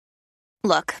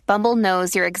Look, Bumble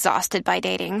knows you're exhausted by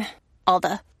dating. All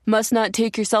the must not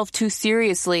take yourself too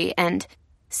seriously and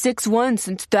 6'1"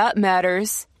 since that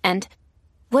matters. And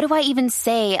what do I even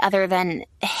say other than,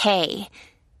 hey?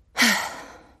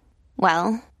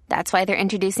 Well, that's why they're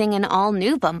introducing an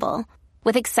all-new Bumble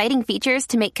with exciting features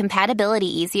to make compatibility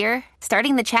easier,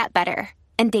 starting the chat better,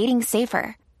 and dating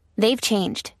safer. They've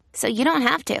changed, so you don't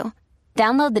have to.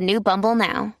 Download the new Bumble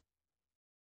now.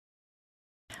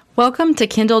 Welcome to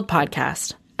Kindled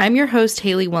Podcast. I'm your host,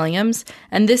 Haley Williams,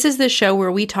 and this is the show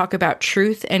where we talk about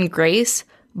truth and grace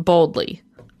boldly.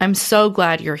 I'm so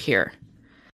glad you're here.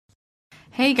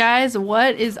 Hey guys,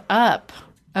 what is up?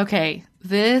 Okay,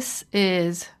 this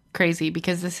is crazy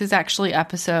because this is actually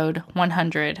episode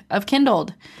 100 of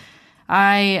Kindled.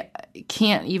 I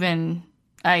can't even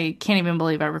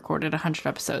believe I recorded 100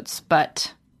 episodes,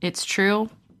 but it's true.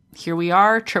 Here we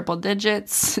are, triple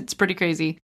digits. It's pretty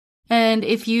crazy. And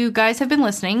if you guys have been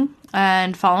listening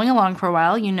and following along for a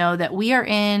while, you know that we are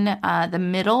in the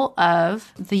middle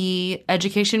of the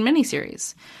education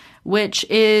miniseries, which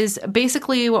is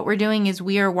basically what we're doing is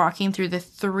we are walking through the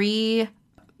three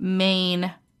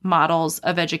main models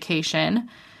of education: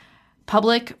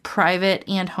 public, private,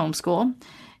 and homeschool.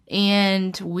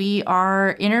 And we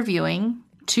are interviewing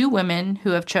 2 women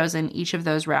who have chosen each of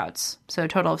those routes. So a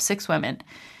total of 6 women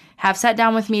have sat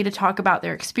down with me to talk about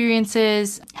their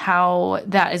experiences, how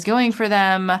that is going for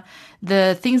them,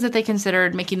 the things that they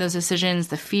considered making those decisions,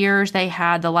 the fears they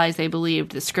had, the lies they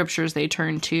believed, the scriptures they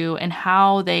turned to, and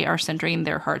how they are centering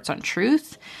their hearts on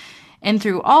truth. And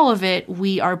through all of it,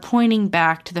 we are pointing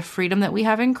back to the freedom that we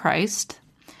have in Christ,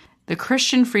 the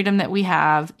Christian freedom that we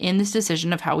have in this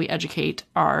decision of how we educate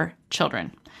our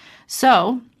children.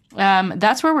 So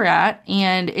that's where we're at,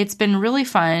 and it's been really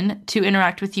fun to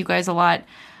interact with you guys a lot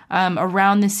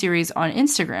around this series on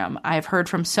Instagram. I've heard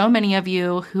from so many of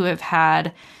you who have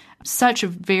had such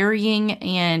varying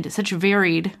and such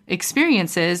varied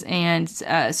experiences and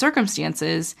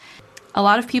circumstances. A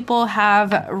lot of people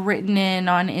have written in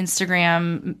on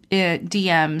Instagram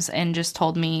DMs and just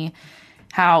told me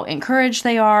how encouraged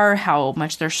they are, how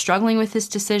much they're struggling with this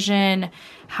decision,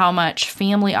 how much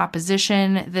family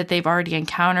opposition that they've already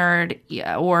encountered,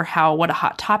 or what a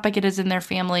hot topic it is in their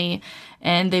family.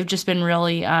 And they've just been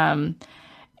really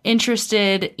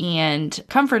interested and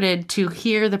comforted to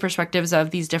hear the perspectives of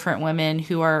these different women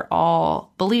who are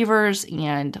all believers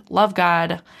and love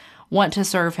God, want to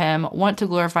serve Him, want to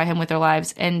glorify Him with their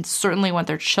lives, and certainly want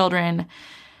their children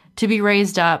to be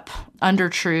raised up under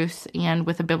truth and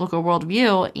with a biblical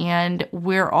worldview. And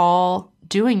we're all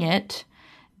doing it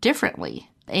differently.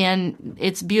 And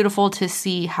it's beautiful to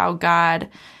see how God,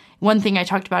 one thing I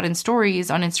talked about in stories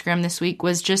on Instagram this week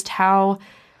was just how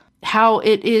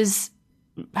it is,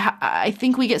 I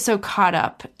think we get so caught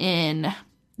up in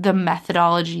the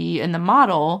methodology and the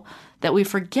model that we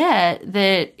forget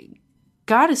that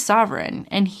God is sovereign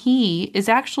and He is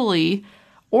actually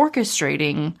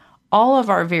orchestrating all of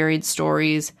our varied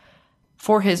stories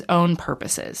for His own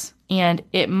purposes. And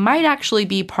it might actually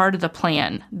be part of the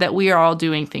plan that we are all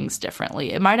doing things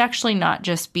differently. It might actually not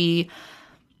just be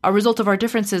a result of our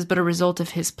differences, but a result of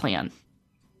His plan.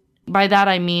 By that,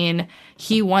 I mean,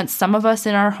 He wants some of us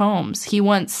in our homes. He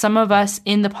wants some of us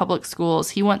in the public schools.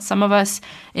 He wants some of us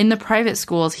in the private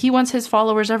schools. He wants His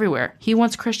followers everywhere. He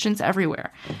wants Christians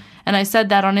everywhere. And I said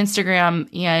that on Instagram,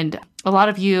 and a lot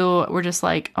of you were just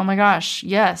like, oh my gosh,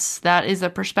 yes, that is a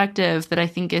perspective that I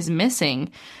think is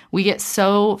missing. We get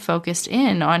so focused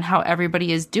in on how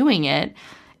everybody is doing it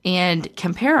and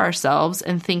compare ourselves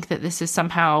and think that this is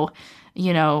somehow,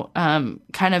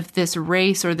 kind of this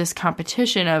race or this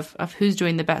competition of who's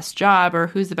doing the best job or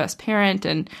who's the best parent.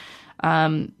 And,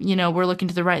 we're looking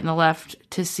to the right and the left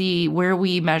to see where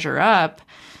we measure up.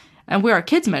 And where our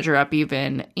kids measure up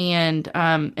even. And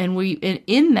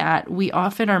in that, we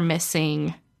often are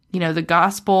missing, the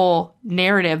gospel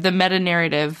narrative, the meta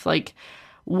narrative, like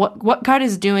what God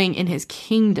is doing in His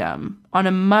kingdom on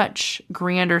a much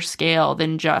grander scale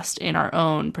than just in our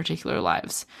own particular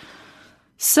lives.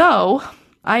 So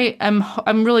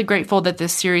I'm really grateful that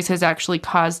this series has actually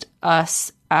caused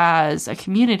us as a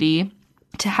community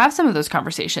to have some of those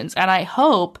conversations. And I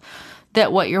hope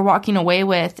that what you're walking away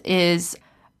with is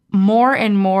more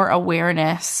and more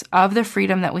awareness of the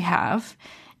freedom that we have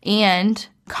and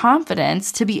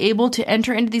confidence to be able to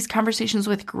enter into these conversations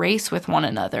with grace with one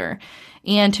another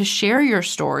and to share your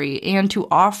story and to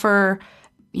offer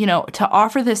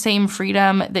the same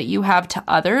freedom that you have to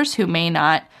others who may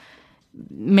not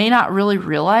really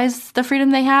realize the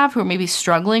freedom they have, who are maybe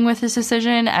struggling with this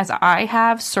decision as I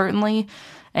have, certainly,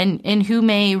 and who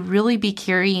may really be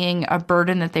carrying a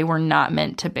burden that they were not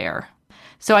meant to bear.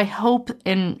 So I hope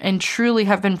and truly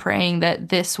have been praying that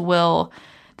this will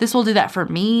do that for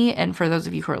me and for those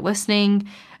of you who are listening.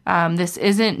 This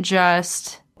isn't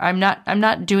just, I'm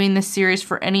not doing this series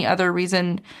for any other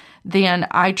reason than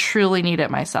I truly need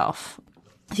it myself.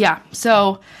 Yeah,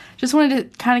 so just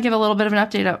wanted to kind of give a little bit of an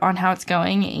update on how it's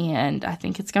going, and I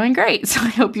think it's going great, so I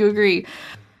hope you agree.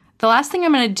 The last thing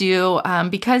I'm going to do,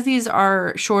 because these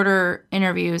are shorter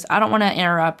interviews, I don't want to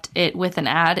interrupt it with an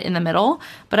ad in the middle,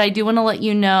 but I do want to let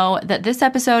you know that this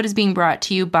episode is being brought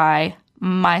to you by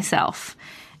myself.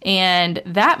 And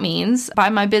that means by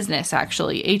my business,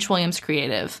 actually, H. Williams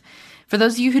Creative. For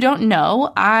those of you who don't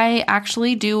know, I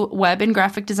actually do web and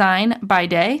graphic design by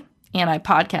day, and I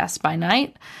podcast by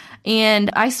night. And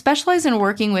I specialize in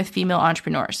working with female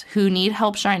entrepreneurs who need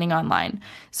help shining online.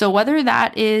 So whether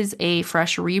that is a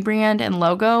fresh rebrand and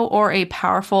logo or a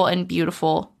powerful and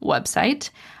beautiful website,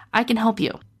 I can help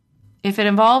you. If it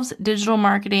involves digital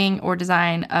marketing or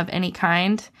design of any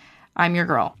kind, I'm your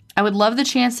girl. I would love the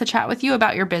chance to chat with you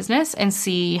about your business and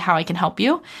see how I can help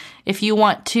you. If you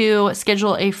want to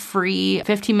schedule a free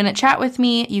 15-minute chat with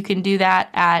me, you can do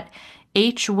that at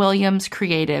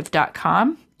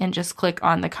hwilliamscreative.com and just click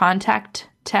on the contact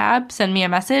tab, send me a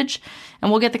message, and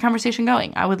we'll get the conversation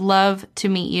going. I would love to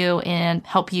meet you and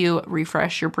help you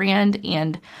refresh your brand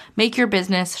and make your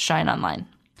business shine online.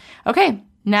 Okay,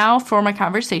 now for my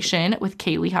conversation with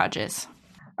Kaylee Hodges.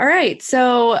 All right,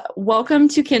 so welcome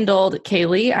to Kindled,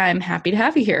 Kaylee. I'm happy to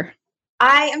have you here.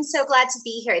 I am so glad to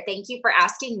be here. Thank you for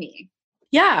asking me.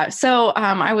 Yeah, so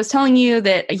I was telling you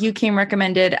that you came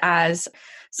recommended as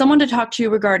someone to talk to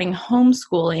regarding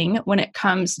homeschooling when it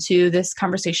comes to this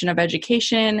conversation of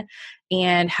education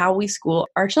and how we school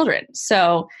our children.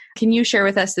 So can you share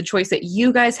with us the choice that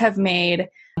you guys have made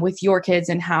with your kids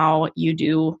and how you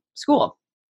do school?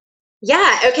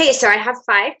 Yeah. Okay. So I have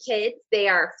 5 kids. They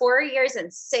are 4 years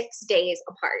and 6 days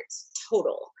apart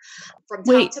total.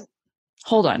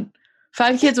 Hold on.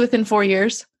 5 kids within 4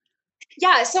 years?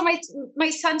 Yeah. So my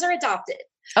sons are adopted.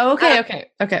 Oh, okay.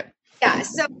 Yeah.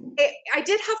 So I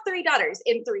did have 3 daughters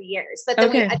in 3 years, but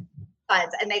then we had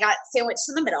sons and they got sandwiched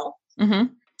in the middle.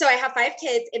 Mm-hmm. So I have 5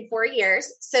 kids in 4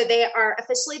 years. So they are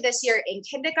officially this year in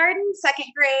kindergarten,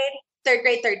 2nd grade, 3rd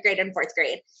grade, 3rd grade, and 4th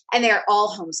grade. And they are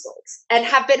all homeschooled and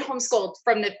have been homeschooled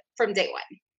from day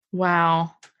one.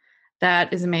 Wow.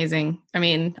 That is amazing. I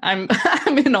mean, I'm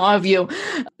in awe of you.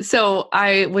 So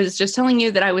I was just telling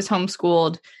you that I was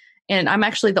homeschooled, and I'm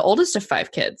actually the oldest of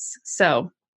 5 kids.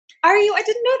 So are you? I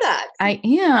didn't know that. I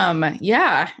am.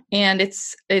 Yeah. And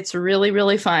it's really,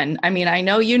 really fun. I mean, I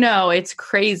know, it's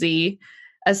crazy,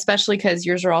 especially because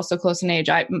yours are also close in age.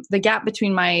 The gap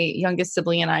between my youngest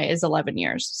sibling and I is 11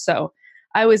 years. So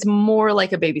I was more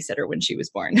like a babysitter when she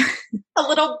was born. a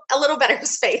little better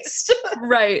spaced.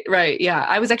 Right. Yeah.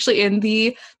 I was actually in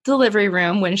the delivery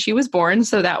room when she was born.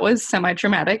 So that was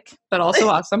semi-traumatic, but also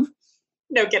awesome.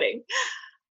 No kidding.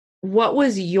 What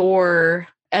was your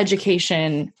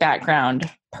education background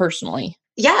personally?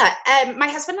 Yeah. My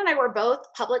husband and I were both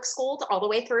public schooled all the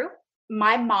way through.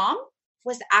 My mom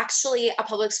was actually a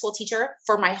public school teacher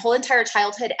for my whole entire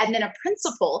childhood and then a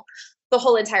principal the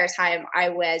whole entire time I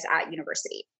was at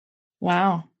university.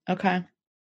 Wow. Okay.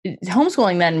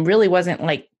 Homeschooling then really wasn't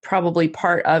probably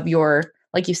part of your,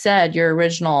 like you said, your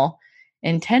original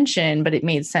intention, but it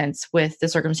made sense with the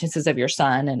circumstances of your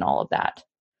son and all of that.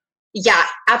 Yeah,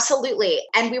 absolutely.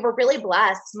 And we were really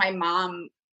blessed. My mom,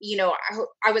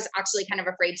 I was actually kind of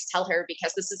afraid to tell her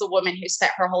because this is a woman who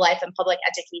spent her whole life in public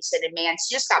education, and man,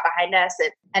 she just got behind us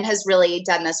and has really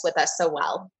done this with us so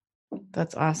well.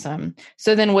 That's awesome.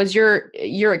 So then was your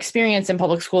experience in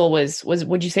public school was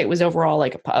would you say it was overall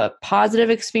like a positive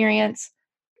experience?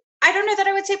 I don't know that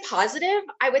I would say positive.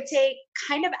 I would say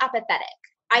kind of apathetic.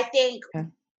 I think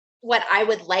what I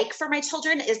would like for my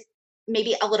children is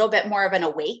maybe a little bit more of an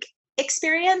awake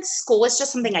experience. School was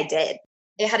just something I did.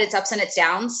 It had its ups and its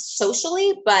downs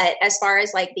socially, but as far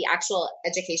as the actual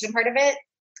education part of it,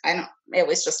 it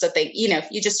was just a thing.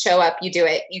 You just show up, you do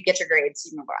it, you get your grades,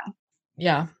 you move on.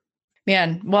 Yeah.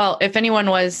 Man, well, if anyone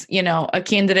was, a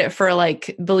candidate for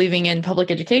believing in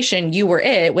public education, you were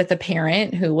it, with a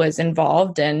parent who was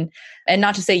involved, and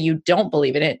not to say you don't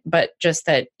believe in it, but just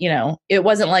that, it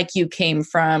wasn't like you came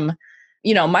from,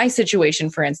 my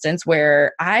situation, for instance,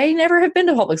 where I never have been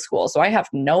to public school, so I have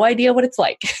no idea what it's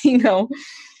like,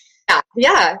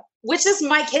 Yeah, which is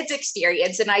my kids'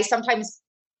 experience. And I sometimes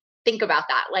think about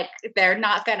that. They're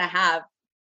not going to have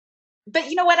But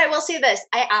you know what? I will say this.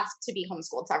 I asked to be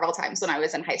homeschooled several times when I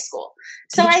was in high school.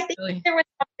 So Did you I think really? there was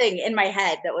something in my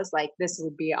head that was like, this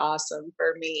would be awesome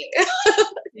for me.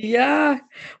 Yeah.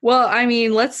 Well, I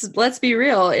mean, let's be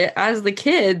real. As the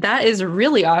kid, that is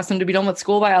really awesome to be done with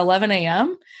school by 11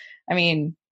 a.m. I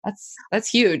mean, that's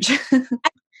huge.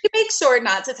 I make sure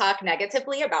not to talk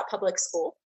negatively about public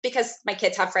school because my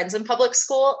kids have friends in public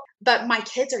school, but my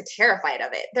kids are terrified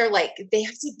of it. They're like, they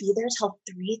have to be there till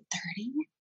 3:30.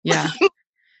 Yeah.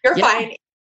 You're Yeah. fine. If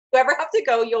you ever have to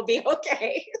go, you'll be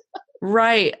okay.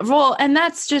 Right. Well, and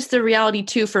that's just the reality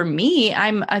too for me.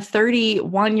 I'm a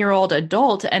 31-year-old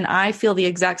adult and I feel the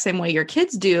exact same way your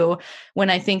kids do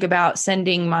when I think about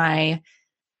sending my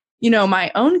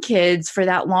my own kids for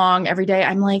that long every day.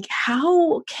 I'm like,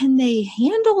 how can they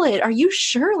handle it? Are you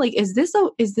sure? Like, is this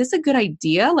a good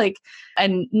idea? Like,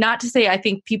 and not to say I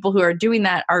think people who are doing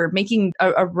that are making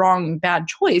a wrong, bad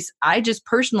choice. I just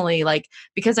personally, like,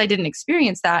 because I didn't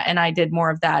experience that and I did more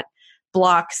of that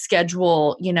block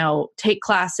schedule, take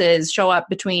classes, show up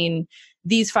between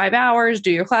these 5 hours, do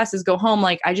your classes, go home.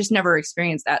 Like, I just never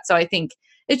experienced that. So I think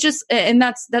it's just, and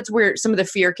that's where some of the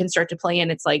fear can start to play in.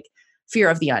 It's like, fear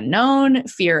of the unknown,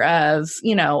 fear of,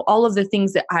 all of the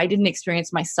things that I didn't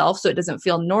experience myself. So it doesn't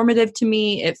feel normative to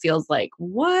me. It feels like,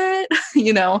 what?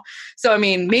 So, I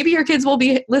mean, maybe your kids will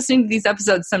be listening to these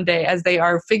episodes someday as they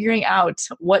are figuring out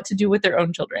what to do with their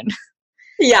own children.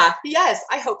 Yeah. Yes.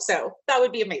 I hope so. That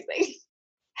would be amazing.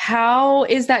 How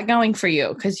is that going for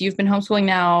you? Because you've been homeschooling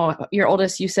now. Your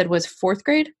oldest, you said, was 4th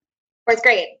grade? 4th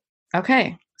grade.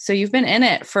 Okay. So you've been in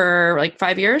it for like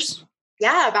 5 years?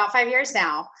 Yeah, about 5 years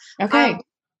now. Okay.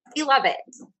 We love it.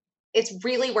 It's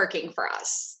really working for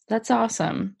us. That's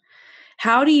awesome.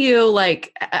 How do you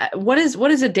what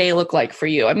does a day look like for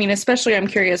you? I mean, especially I'm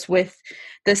curious with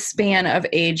the span of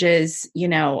ages,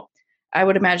 I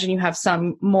would imagine you have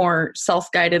some more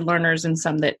self-guided learners and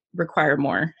some that require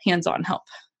more hands-on help.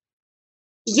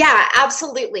 Yeah,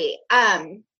 absolutely.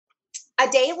 A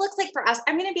day looks like for us,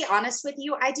 I'm going to be honest with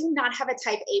you, I do not have a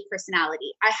type A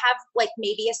personality. I have like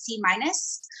maybe a C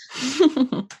minus.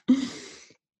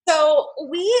 So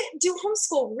we do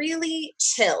homeschool really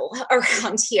chill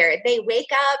around here. They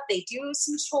wake up, they do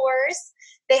some chores.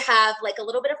 They have like a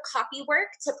little bit of copy work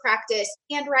to practice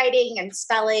handwriting and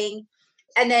spelling.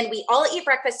 And then we all eat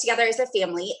breakfast together as a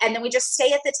family. And then we just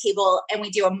stay at the table and we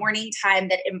do a morning time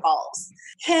that involves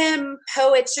hymn,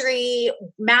 poetry,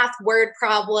 math word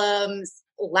problems,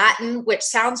 Latin, which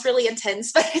sounds really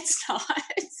intense, but it's not.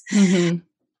 Mm-hmm.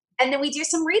 And then we do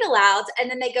some read alouds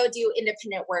and then they go do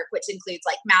independent work, which includes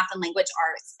like math and language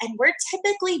arts. And we're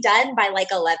typically done by like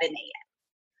 11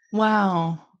 a.m.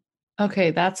 Wow.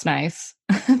 Okay. That's nice.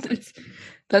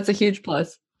 That's a huge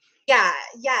plus. Yeah.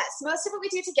 Yes. Most of what we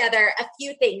do together, a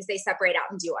few things they separate out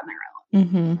and do on their own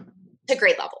Mm-hmm. to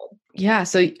grade level. Yeah.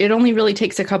 So it only really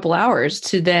takes a couple hours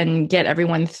to then get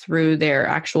everyone through their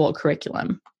actual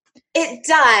curriculum. It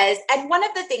does. And one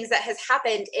of the things that has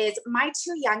happened is my 2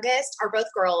 youngest are both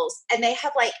girls and they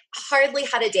have like hardly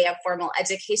had a day of formal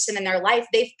education in their life.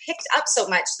 They've picked up so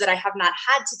much that I have not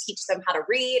had to teach them how to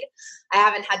read. I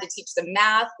haven't had to teach them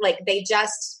math. Like they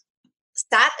just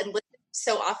sat and listened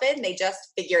so often, they just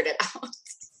figured it out.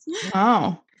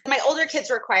 Wow. My older kids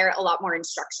require a lot more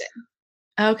instruction.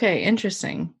 Okay.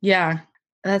 Interesting. Yeah.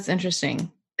 That's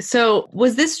interesting. So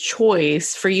was this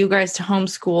choice for you guys to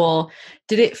homeschool,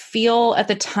 did it feel at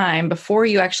the time before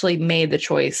you actually made the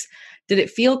choice, did it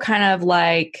feel kind of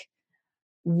like,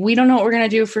 we don't know what we're going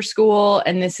to do for school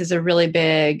and this is a really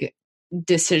big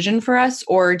decision for us?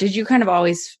 Or did you kind of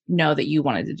always know that you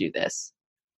wanted to do this?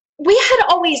 We had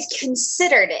always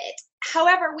considered it.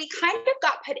 However, we kind of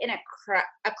got put in a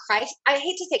crisis. I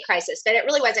hate to say crisis, but it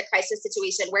really was a crisis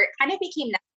situation where it kind of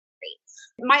became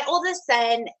necessary. My oldest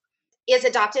son is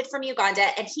adopted from Uganda,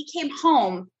 and he came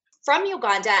home from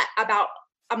Uganda about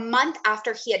a month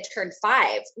after he had turned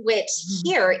 5, which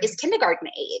here is kindergarten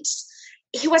age.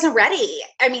 He wasn't ready.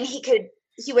 I mean,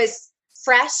 he was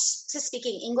fresh to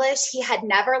speaking English. He had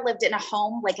never lived in a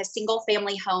home, like a single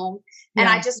family home. And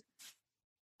I just,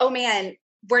 oh man,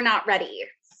 we're not ready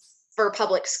for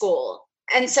public school.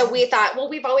 And so we thought, well,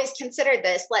 we've always considered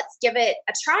this. Let's give it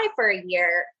a try for a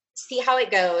year, see how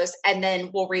it goes, and then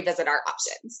we'll revisit our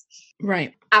options.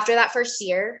 Right. After that first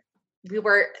year, we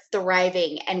were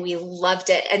thriving and we loved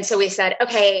it. And so we said,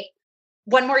 okay,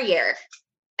 one more year,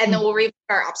 and then we'll revisit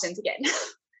our options again.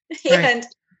 And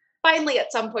finally,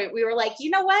 at some point, we were like, you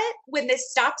know what? When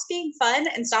this stops being fun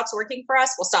and stops working for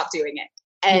us, we'll stop doing it.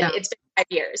 And it's been 5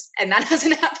 years, and that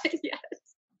hasn't happened yet.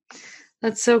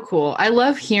 That's so cool. I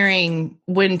love hearing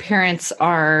when parents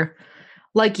are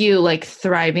like you, like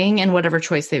thriving in whatever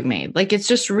choice they've made. Like, it's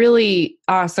just really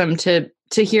awesome to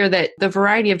hear that the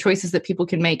variety of choices that people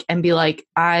can make and be like,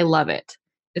 I love it.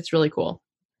 It's really cool.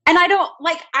 And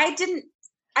I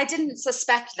didn't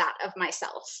suspect that of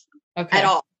myself at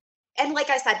all. And like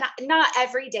I said, not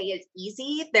every day is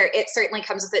easy. It certainly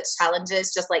comes with its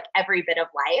challenges, just like every bit of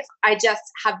life. I just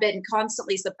have been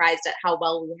constantly surprised at how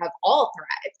well we have all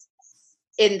thrived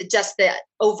in just the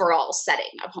overall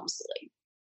setting of homeschooling.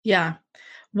 Yeah.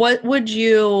 What would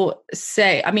you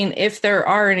say? I mean, if there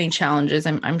are any challenges,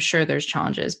 I'm sure there's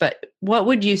challenges, but what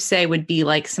would you say would be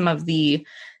like some of the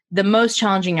most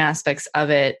challenging aspects of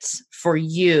it for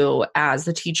you as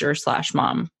the teacher /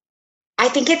 mom? I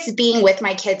think it's being with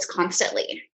my kids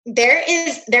constantly. There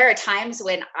are times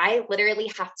when I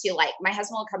literally have to, like, my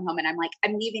husband will come home and I'm like,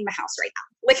 I'm leaving the house right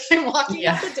now. Like, I'm walking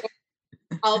out the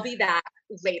door. I'll be back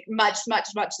late, much, much,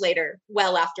 much later,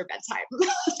 well after bedtime.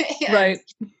 Right.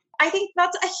 I think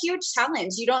that's a huge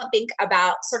challenge. You don't think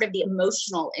about sort of the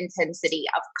emotional intensity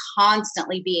of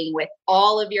constantly being with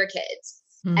all of your kids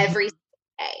every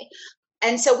day.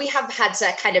 And so we have had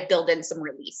to kind of build in some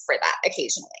relief for that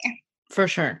occasionally. For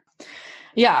sure.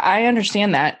 Yeah, I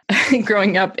understand that.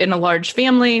 Growing up in a large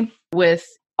family with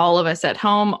all of us at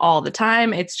home all the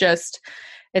time, it's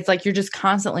like you're just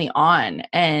constantly on.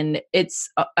 And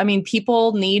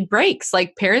people need breaks.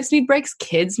 Like, parents need breaks,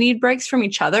 kids need breaks from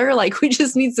each other. Like, we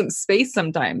just need some space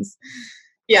sometimes.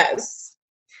 Yes.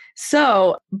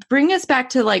 So bring us back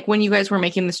to, like, when you guys were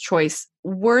making this choice,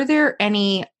 were there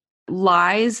any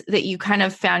lies that you kind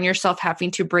of found yourself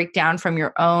having to break down from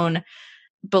your own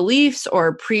beliefs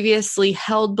or previously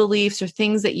held beliefs, or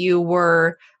things that you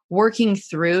were working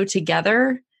through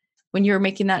together when you were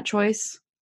making that choice?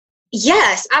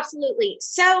 Yes, absolutely.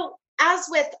 So as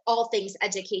with all things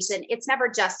education, it's never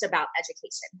just about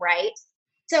education, right?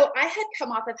 So I had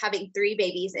come off of having 3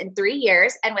 babies in 3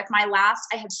 years. And with my last,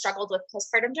 I had struggled with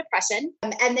postpartum depression.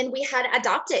 And then we had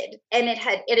adopted, and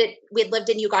we had lived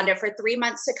in Uganda for 3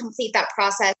 months to complete that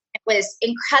process. It was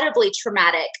incredibly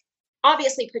traumatic,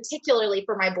 obviously, particularly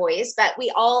for my boys, but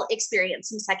we all experienced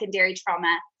some secondary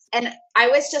trauma. And I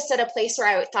was just at a place where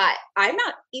I thought, I'm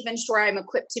not even sure I'm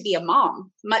equipped to be a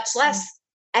mom, much less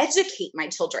educate my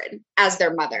children as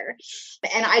their mother.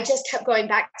 And I just kept going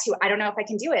back to, I don't know if I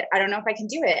can do it. I don't know if I can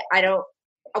do it.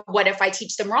 What if I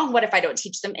teach them wrong? What if I don't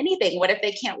teach them anything? What if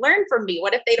they can't learn from me?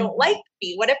 What if they don't like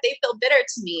me? What if they feel bitter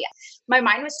to me? My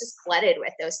mind was just flooded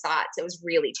with those thoughts. It was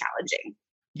really challenging.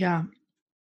 Yeah.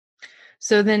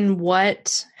 So then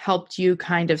what helped you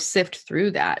kind of sift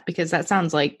through that? Because that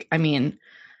sounds like,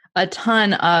 a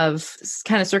ton of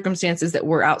kind of circumstances that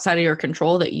were outside of your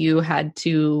control that you had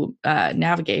to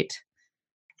navigate.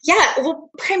 Yeah.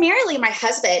 Well, primarily my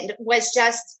husband was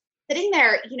just sitting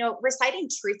there, reciting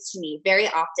truths to me very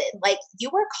often. Like, you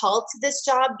were called to this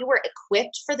job. You were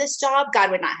equipped for this job.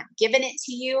 God would not have given it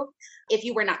to you if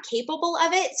you were not capable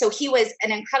of it. So he was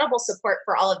an incredible support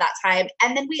for all of that time.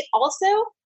 And then we also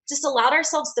just allowed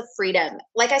ourselves the freedom.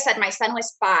 Like I said, my son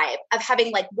was 5, of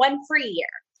having like 1 free year.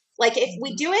 Like, if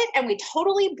we do it and we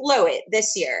totally blow it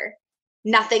this year,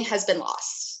 nothing has been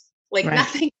lost. Like, right.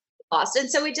 Nothing lost. And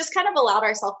so we just kind of allowed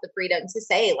ourselves the freedom to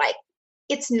say, like,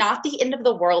 it's not the end of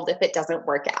the world if it doesn't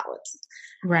work out.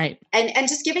 Right. And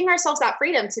just giving ourselves that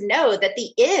freedom to know that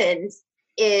the end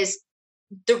is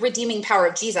the redeeming power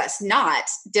of Jesus, not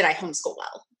did I homeschool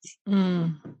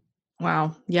well.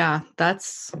 Wow. Yeah,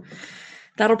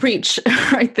 that'll preach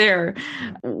right there.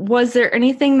 Was there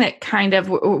anything that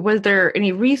was there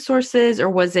any resources, or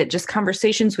was it just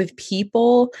conversations with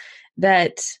people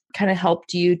that kind of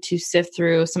helped you to sift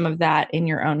through some of that in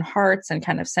your own hearts and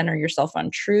kind of center yourself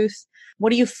on truth? What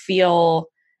do you feel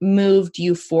moved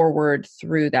you forward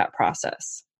through that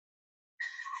process?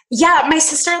 Yeah, my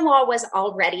sister-in-law was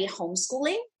already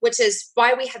homeschooling, which is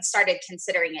why we had started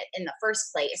considering it in the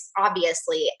first place,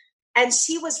 obviously. And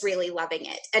she was really loving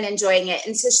it and enjoying it.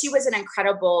 And so she was an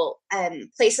incredible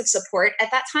place of support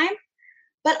at that time.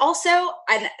 But also,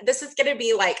 and this is going to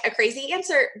be like a crazy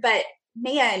answer, but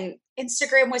man,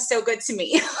 Instagram was so good to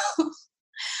me.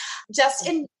 Just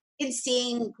in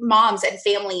seeing moms and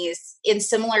families in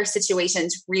similar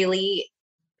situations really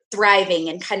thriving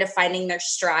and kind of finding their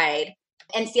stride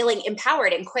and feeling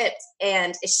empowered and equipped,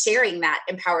 and sharing that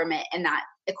empowerment and that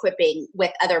equipping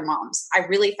with other moms. I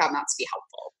really found that to be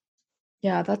helpful.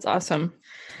 Yeah, that's awesome.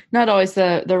 Not always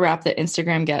the rap that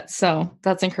Instagram gets. So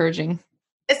that's encouraging.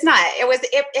 It's not.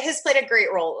 It has played a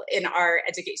great role in our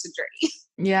education journey.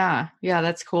 Yeah,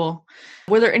 that's cool.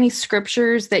 Were there any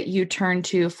scriptures that you turned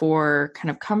to for kind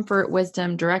of comfort,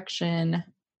 wisdom, direction?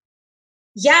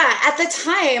 Yeah, at the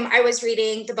time I was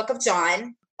reading the book of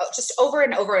John just over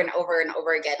and over and over and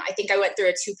over again. I think I went through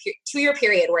a two-year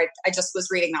period where I just was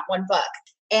reading that one book.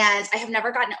 And I have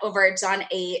never gotten over John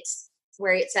 8,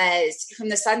 where it says, whom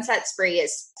the Son sets free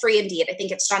is free indeed. I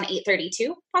think it's John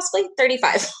 8:32, possibly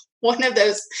 35, one of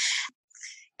those.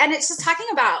 And it's just talking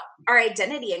about our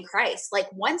identity in Christ. Like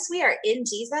once we are in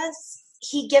Jesus,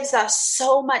 he gives us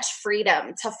so much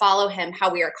freedom to follow him,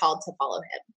 how we are called to follow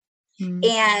him.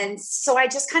 Mm-hmm. And so I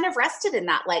just kind of rested in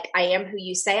that. Like, I am who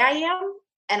you say I am.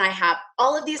 And I have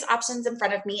all of these options in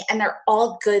front of me, and they're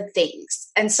all good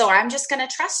things. And so I'm just going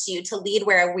to trust you to lead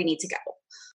where we need to go.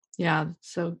 Yeah.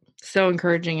 So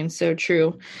encouraging and so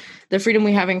true. The freedom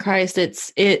we have in Christ,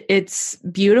 it's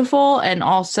beautiful and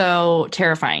also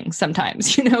terrifying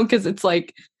sometimes, because it's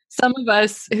like some of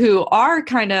us who are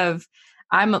kind of,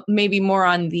 I'm maybe more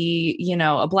on the,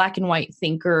 a black and white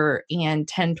thinker and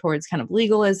tend towards kind of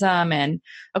legalism and,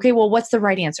 okay, well, what's the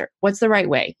right answer? What's the right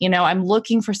way? I'm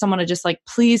looking for someone to just like,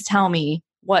 please tell me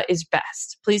what is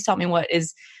best. Please tell me what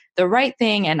is the right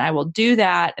thing. And I will do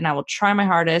that. And I will try my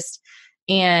hardest.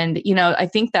 And, I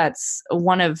think that's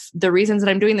one of the reasons that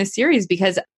I'm doing this series,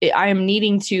 because I am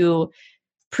needing to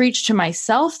preach to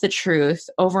myself the truth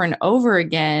over and over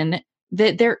again,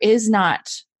 that there is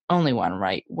not only one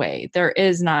right way. There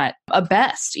is not a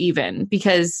best even,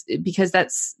 because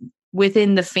that's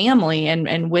within the family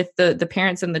and with the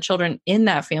parents and the children in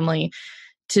that family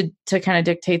to kind of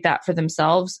dictate that for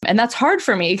themselves. And that's hard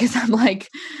for me because I'm like,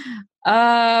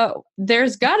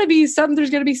 there's got to be some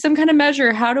kind of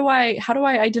measure. How do I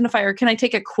identify, or can I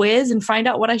take a quiz and find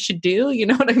out what I should do? You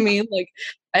know what I mean? Like,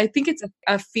 I think it's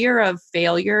a fear of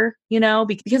failure,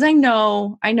 because I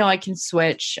know I can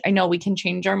switch. I know we can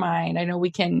change our mind. I know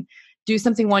we can do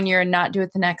something one year and not do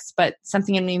it the next, but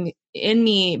something in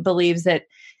me believes that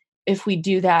if we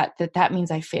do that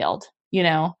means I failed,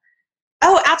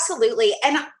 Oh, absolutely.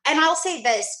 And I'll say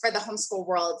this for the homeschool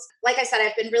world. Like I said,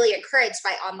 I've been really encouraged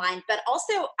by online, but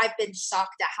also I've been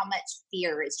shocked at how much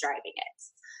fear is driving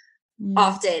it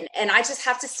often. And I just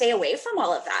have to stay away from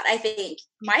all of that. I think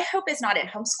my hope is not in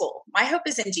homeschool. My hope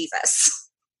is in Jesus.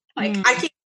 Like I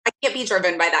can't be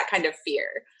driven by that kind of fear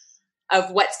of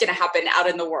what's going to happen out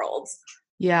in the world.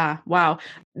 Yeah. Wow.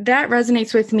 That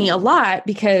resonates with me a lot,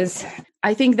 because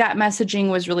I think that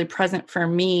messaging was really present for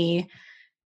me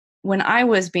when I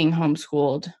was being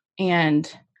homeschooled,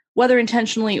 and whether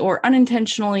intentionally or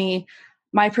unintentionally,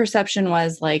 my perception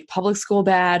was like public school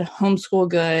bad, homeschool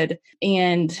good,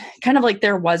 and kind of like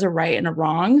there was a right and a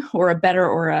wrong, or a better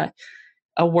or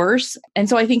a worse. And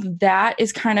so I think that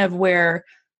is kind of where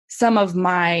some of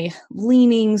my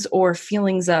leanings or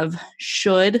feelings of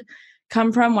should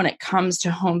come from when it comes to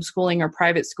homeschooling or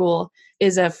private school,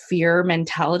 is a fear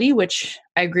mentality, which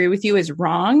I agree with you is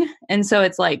wrong. And so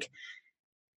it's like,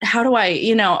 how do I,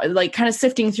 like kind of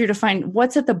sifting through to find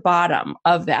what's at the bottom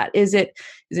of that? Is it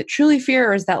truly fear,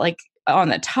 or is that like on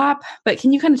the top? But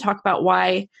can you kind of talk about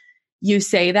why you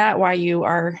say that, why you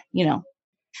are,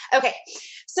 Okay.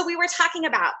 So we were talking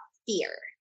about fear.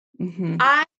 Mm-hmm.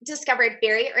 I discovered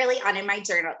very early on in my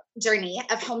journey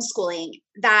of homeschooling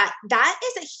that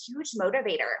is a huge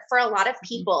motivator for a lot of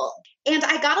people. And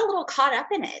I got a little caught up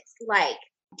in it. Like,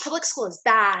 public school is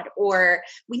bad, or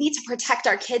we need to protect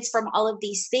our kids from all of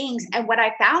these things. And what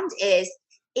I found is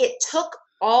it took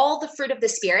all the fruit of the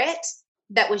Spirit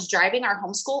that was driving our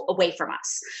homeschool away from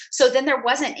us. So then there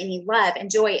wasn't any love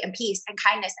and joy and peace and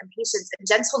kindness and patience and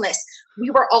gentleness.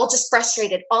 We were all just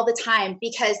frustrated all the time,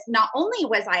 because not only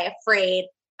was I afraid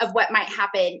of what might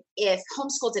happen if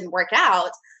homeschool didn't work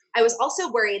out, I was also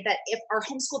worried that if our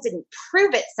homeschool didn't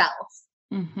prove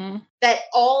itself, that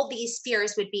all these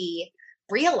fears would be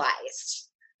realized,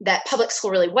 that public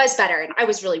school really was better and I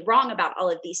was really wrong about all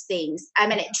of these things. I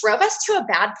mean, it drove us to a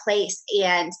bad place.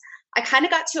 And I kind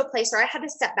of got to a place where I had to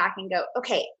step back and go,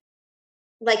 okay,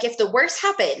 like if the worst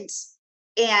happened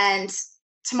and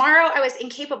tomorrow I was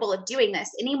incapable of doing this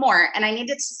anymore and I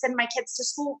needed to send my kids to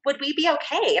school, would we be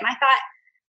okay? And I thought,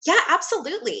 yeah,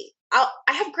 absolutely. I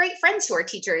have great friends who are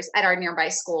teachers at our nearby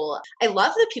school. I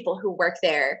love the people who work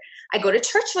there. I go to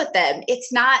church with them.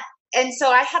 And so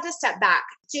I had to step back.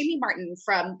 Jamie Martin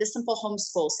from The Simple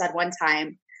Homeschool said one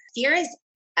time, fear is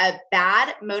a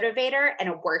bad motivator and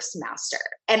a worse master.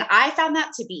 And I found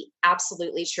that to be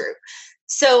absolutely true.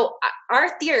 So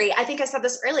our theory, I think I said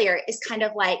this earlier, is kind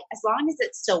of like, as long as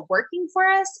it's still working for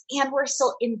us and we're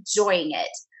still enjoying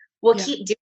it, we'll keep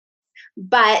doing it.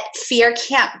 But fear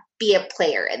can't be a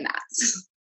player in that.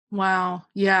 Wow.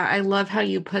 Yeah. I love how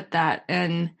you put that.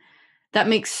 And that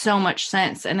makes so much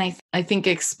sense. And I think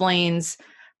explains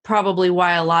probably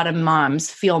why a lot of moms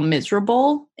feel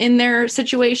miserable in their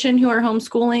situation who are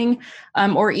homeschooling,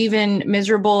 or even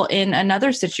miserable in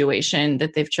another situation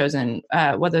that they've chosen,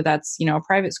 whether that's, a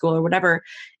private school or whatever,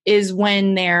 is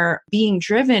when they're being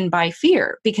driven by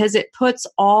fear, because it puts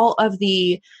all of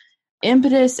the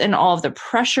impetus and all of the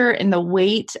pressure and the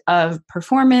weight of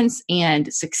performance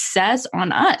and success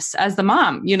on us as the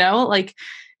mom, like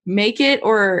make it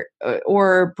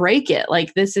or break it.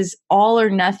 Like this is all or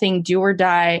nothing, do or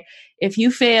die. If you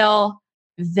fail,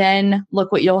 then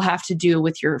look what you'll have to do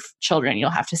with your children. You'll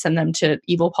have to send them to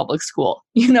evil public school.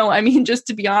 Just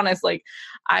to be honest, like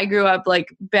I grew up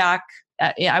like back,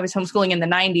 I was homeschooling in the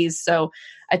 90s. So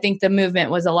I think the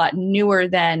movement was a lot newer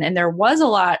then. And there was a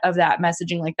lot of that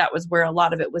messaging. Like that was where a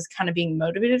lot of it was kind of being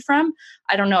motivated from.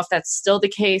 I don't know if that's still the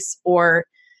case or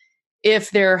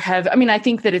if I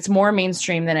think that it's more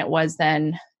mainstream than it was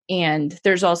then. And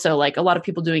there's also like a lot of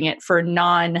people doing it for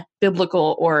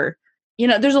non-biblical or,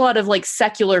 there's a lot of like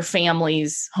secular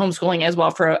families homeschooling as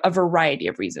well for a variety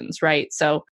of reasons. Right.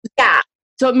 So, yeah.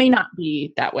 So it may not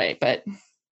be that way, but.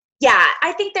 Yeah,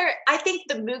 I think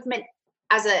the movement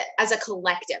as a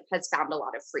collective has found a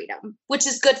lot of freedom, which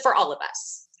is good for all of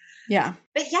us. Yeah.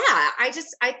 But yeah,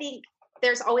 I think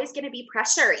there's always going to be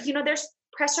pressure. There's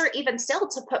pressure even still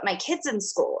to put my kids in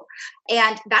school.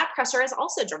 And that pressure is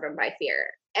also driven by fear.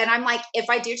 And I'm like, if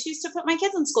I do choose to put my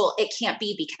kids in school, it can't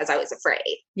be because I was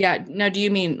afraid. Yeah. Now, do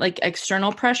you mean like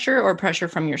external pressure or pressure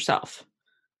from yourself?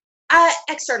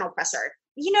 External pressure.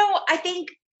 I think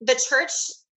the church,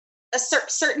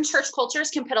 certain church cultures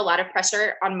can put a lot of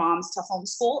pressure on moms to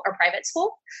homeschool or private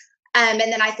school. And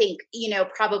then I think,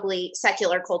 probably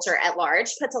secular culture at large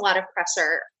puts a lot of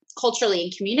pressure culturally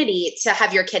and community to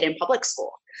have your kid in public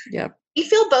school. Yeah. You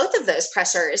feel both of those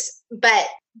pressures, but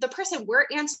the person we're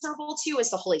answerable to is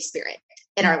the Holy Spirit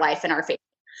in our life and our faith.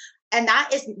 And that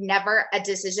is never a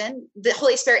decision. The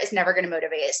Holy Spirit is never going to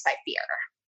motivate us by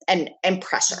fear and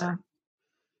pressure.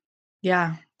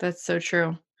 Yeah, that's so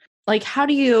true. Like, how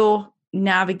do you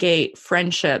navigate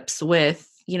friendships with,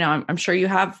 I'm sure you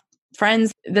have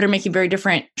friends that are making very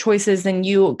different choices than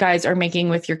you guys are making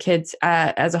with your kids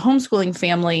as a homeschooling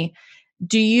family.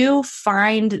 Do you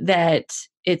find that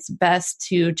it's best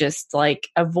to just like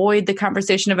avoid the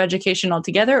conversation of education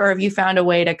altogether? Or have you found a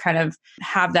way to kind of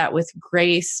have that with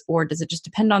grace, or does it just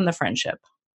depend on the friendship?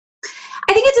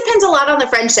 I think it depends a lot on the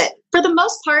friendship. For the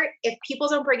most part, if people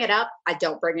don't bring it up, I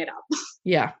don't bring it up.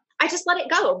 Yeah. I just let it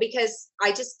go because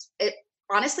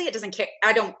honestly, it doesn't care.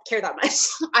 I don't care that much.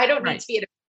 I don't need to be a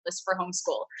list for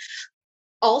homeschool.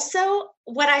 Also,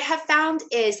 what I have found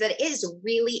is that it is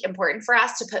really important for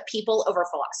us to put people over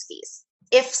philosophies.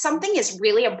 If something is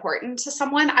really important to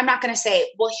someone, I'm not going to say,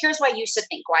 well, here's why you should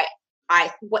think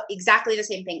what exactly the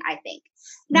same thing I think.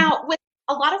 Now, with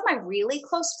a lot of my really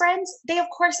close friends, they of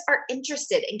course are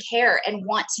interested and care and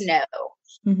want to know.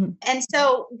 Mm-hmm. And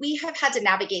so we have had to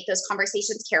navigate those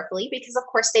conversations carefully because of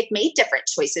course they've made different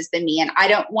choices than me. And I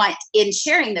don't want in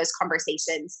sharing those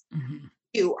conversations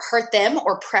to hurt them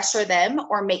or pressure them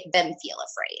or make them feel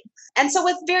afraid. And so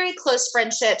with very close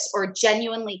friendships or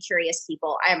genuinely curious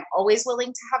people, I'm always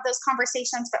willing to have those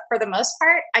conversations. But for the most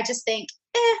part, I just think,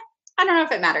 I don't know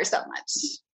if it matters that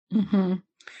much. Mm-hmm.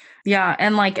 Yeah.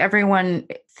 And like everyone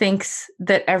thinks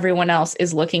that everyone else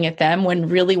is looking at them when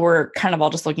really we're kind of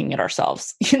all just looking at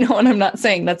ourselves, and I'm not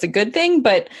saying that's a good thing,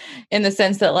 but in the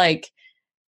sense that like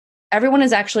everyone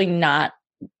is actually not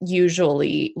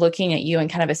usually looking at you and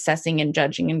kind of assessing and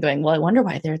judging and going, well, I wonder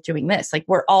why they're doing this. Like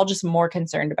we're all just more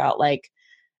concerned about like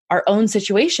our own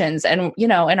situations and,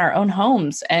 in our own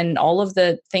homes and all of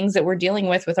the things that we're dealing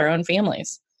with our own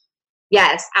families.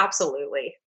 Yes,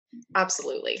 absolutely.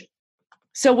 Absolutely.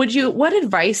 So what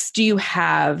advice do you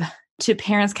have to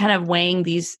parents kind of weighing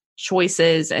these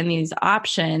choices and these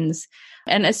options?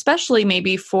 And especially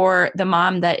maybe for the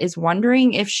mom that is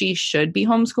wondering if she should be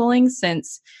homeschooling,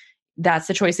 since that's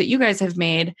the choice that you guys have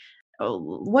made.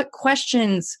 What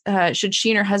questions should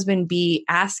she and her husband be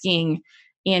asking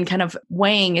and kind of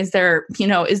weighing? Is there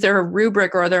a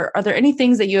rubric, or are there any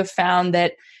things that you have found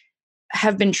that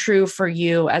have been true for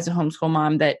you as a homeschool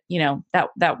mom that,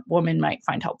 that woman might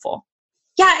find helpful?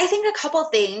 Yeah, I think a couple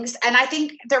things, and I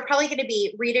think they're probably going to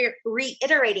be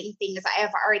reiterating things I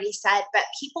have already said, but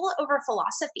people over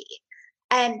philosophy.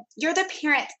 And you're the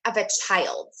parent of a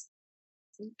child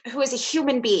who is a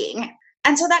human being.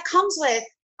 And so that comes with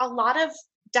a lot of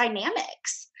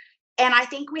dynamics. And I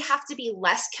think we have to be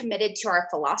less committed to our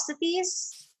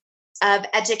philosophies of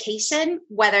education,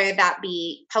 whether that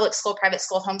be public school, private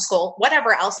school, homeschool,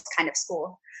 whatever else kind of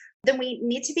school. Then we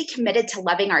need to be committed to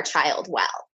loving our child well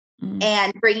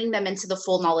and bringing them into the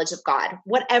full knowledge of God,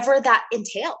 whatever that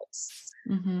entails.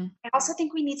 I also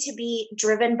think we need to be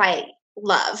driven by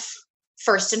love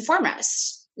first and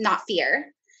foremost, not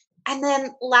fear. And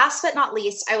then last but not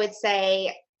least, I would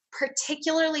say,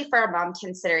 particularly for a mom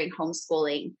considering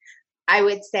homeschooling, I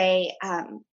would say,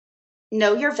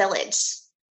 know your village.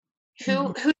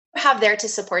 Who you have there to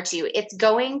support you. It's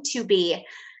going to be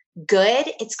good.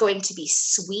 It's going to be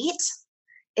sweet.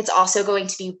 It's also going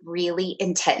to be really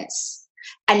intense.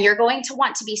 And you're going to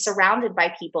want to be surrounded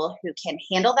by people who can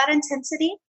handle that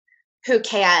intensity, who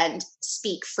can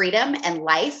speak freedom and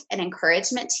life and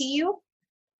encouragement to you,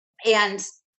 and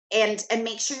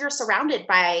make sure you're surrounded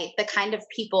by the kind of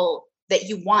people that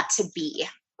you want to be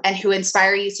and who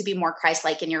inspire you to be more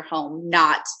Christ-like in your home,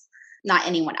 not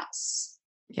anyone else.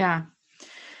 Yeah.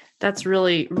 That's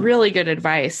really, really good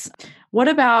advice. What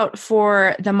about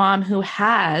for the mom who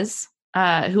is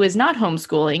not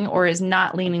homeschooling or is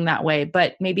not leaning that way,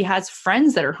 but maybe has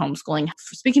friends that are homeschooling?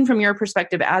 Speaking from your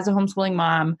perspective as a homeschooling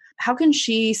mom, how can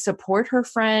she support her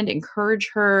friend,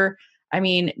 encourage her? I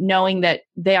mean, knowing that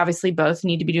they obviously both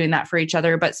need to be doing that for each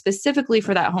other, but specifically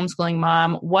for that homeschooling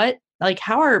mom,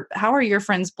 how are your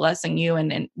friends blessing you,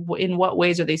 and in what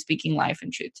ways are they speaking life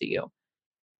and truth to you?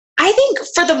 I think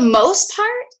for the most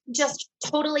part, just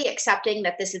totally accepting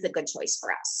that this is a good choice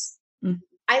for us.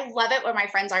 I love it when my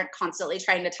friends aren't constantly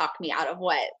trying to talk me out of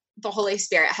what the Holy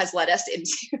Spirit has led us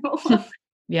into.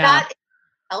 Yeah. That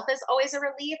itself is always a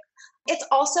relief. It's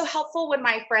also helpful when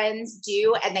my friends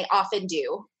do, and they often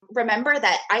do, remember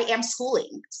that I am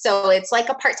schooling. So it's like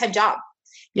a part-time job.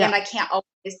 Yeah. And I can't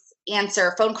always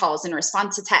answer phone calls and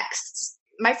respond to texts.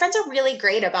 My friends are really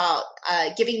great about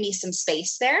giving me some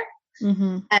space there.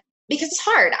 Because it's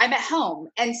hard. I'm at home.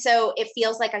 And so it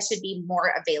feels like I should be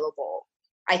more available,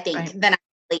 I think, than I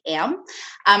really am.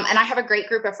 And I have a great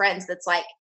group of friends that's like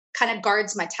kind of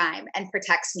guards my time and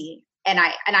protects me. And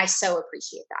I so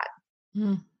appreciate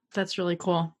that. That's really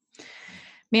cool.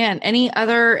 Man,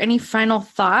 any final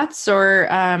thoughts or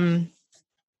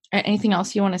anything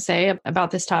else you want to say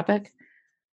about this topic?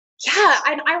 Yeah,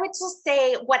 and I would just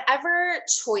say whatever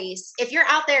choice, if you're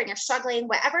out there and you're struggling,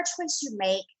 whatever choice you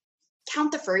make,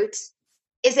 count the fruit.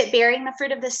 Is it bearing the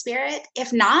fruit of the Spirit?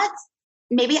 If not,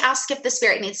 maybe ask if the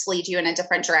Spirit needs to lead you in a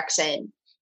different direction.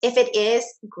 If it is,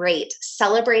 great.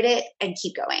 Celebrate it and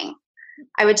keep going.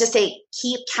 I would just say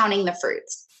keep counting the fruit.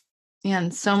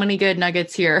 And so many good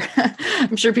nuggets here.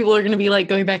 I'm sure people are going to be like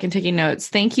going back and taking notes.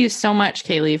 Thank you so much,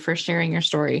 Kaylee, for sharing your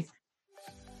story.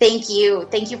 Thank you.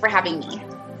 Thank you for having me.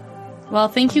 Well,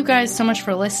 thank you guys so much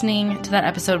for listening to that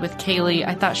episode with Kaylee.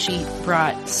 I thought she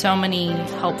brought so many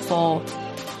helpful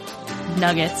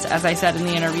nuggets, as I said in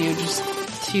the interview, just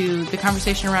to the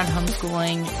conversation around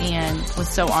homeschooling, and was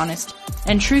so honest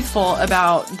and truthful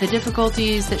about the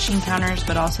difficulties that she encounters,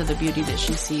 but also the beauty that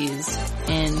she sees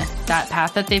in that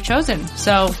path that they've chosen.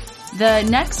 So the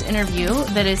next interview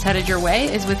that is headed your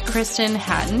way is with Kristen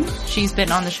Hatton. She's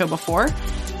been on the show before,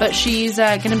 but she's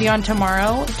going to be on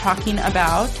tomorrow talking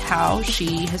about how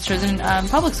she has chosen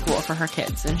public school for her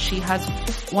kids. And she has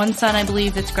one son, I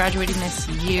believe, that's graduating this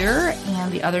year,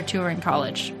 and the other two are in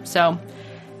college. So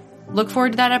look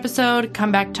forward to that episode.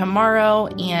 Come back tomorrow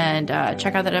and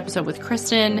check out that episode with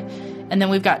Kristen. And then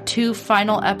we've got 2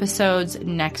 final episodes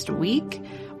next week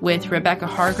with Rebecca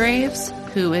Hargraves,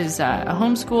 who is a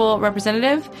homeschool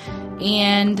representative,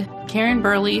 and Karen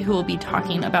Burley, who will be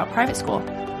talking about private school.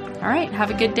 All right, have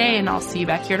a good day, and I'll see you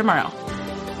back here tomorrow.